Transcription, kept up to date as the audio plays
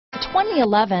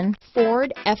2011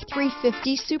 Ford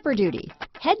F-350 Super Duty.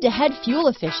 Head-to-head fuel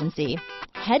efficiency,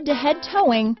 head-to-head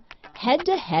towing,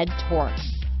 head-to-head torque.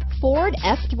 Ford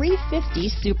F-350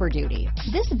 Super Duty.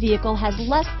 This vehicle has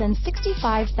less than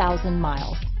 65,000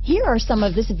 miles. Here are some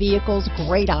of this vehicle's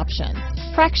great options: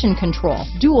 traction control,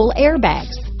 dual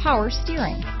airbags, power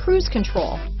steering, cruise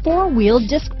control, four-wheel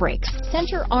disc brakes,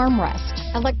 center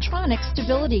armrest, electronic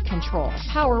stability control,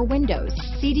 power windows,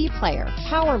 CD player,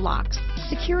 power locks,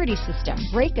 security system,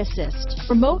 brake assist,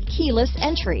 remote keyless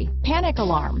entry, panic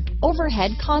alarm,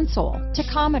 overhead console,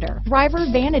 tachometer, driver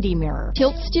vanity mirror,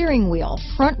 tilt steering wheel,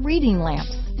 front reading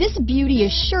lamps. This beauty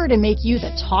is sure to make you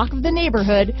the talk of the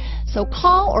neighborhood, so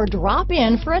call or drop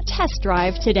in for a test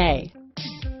drive today.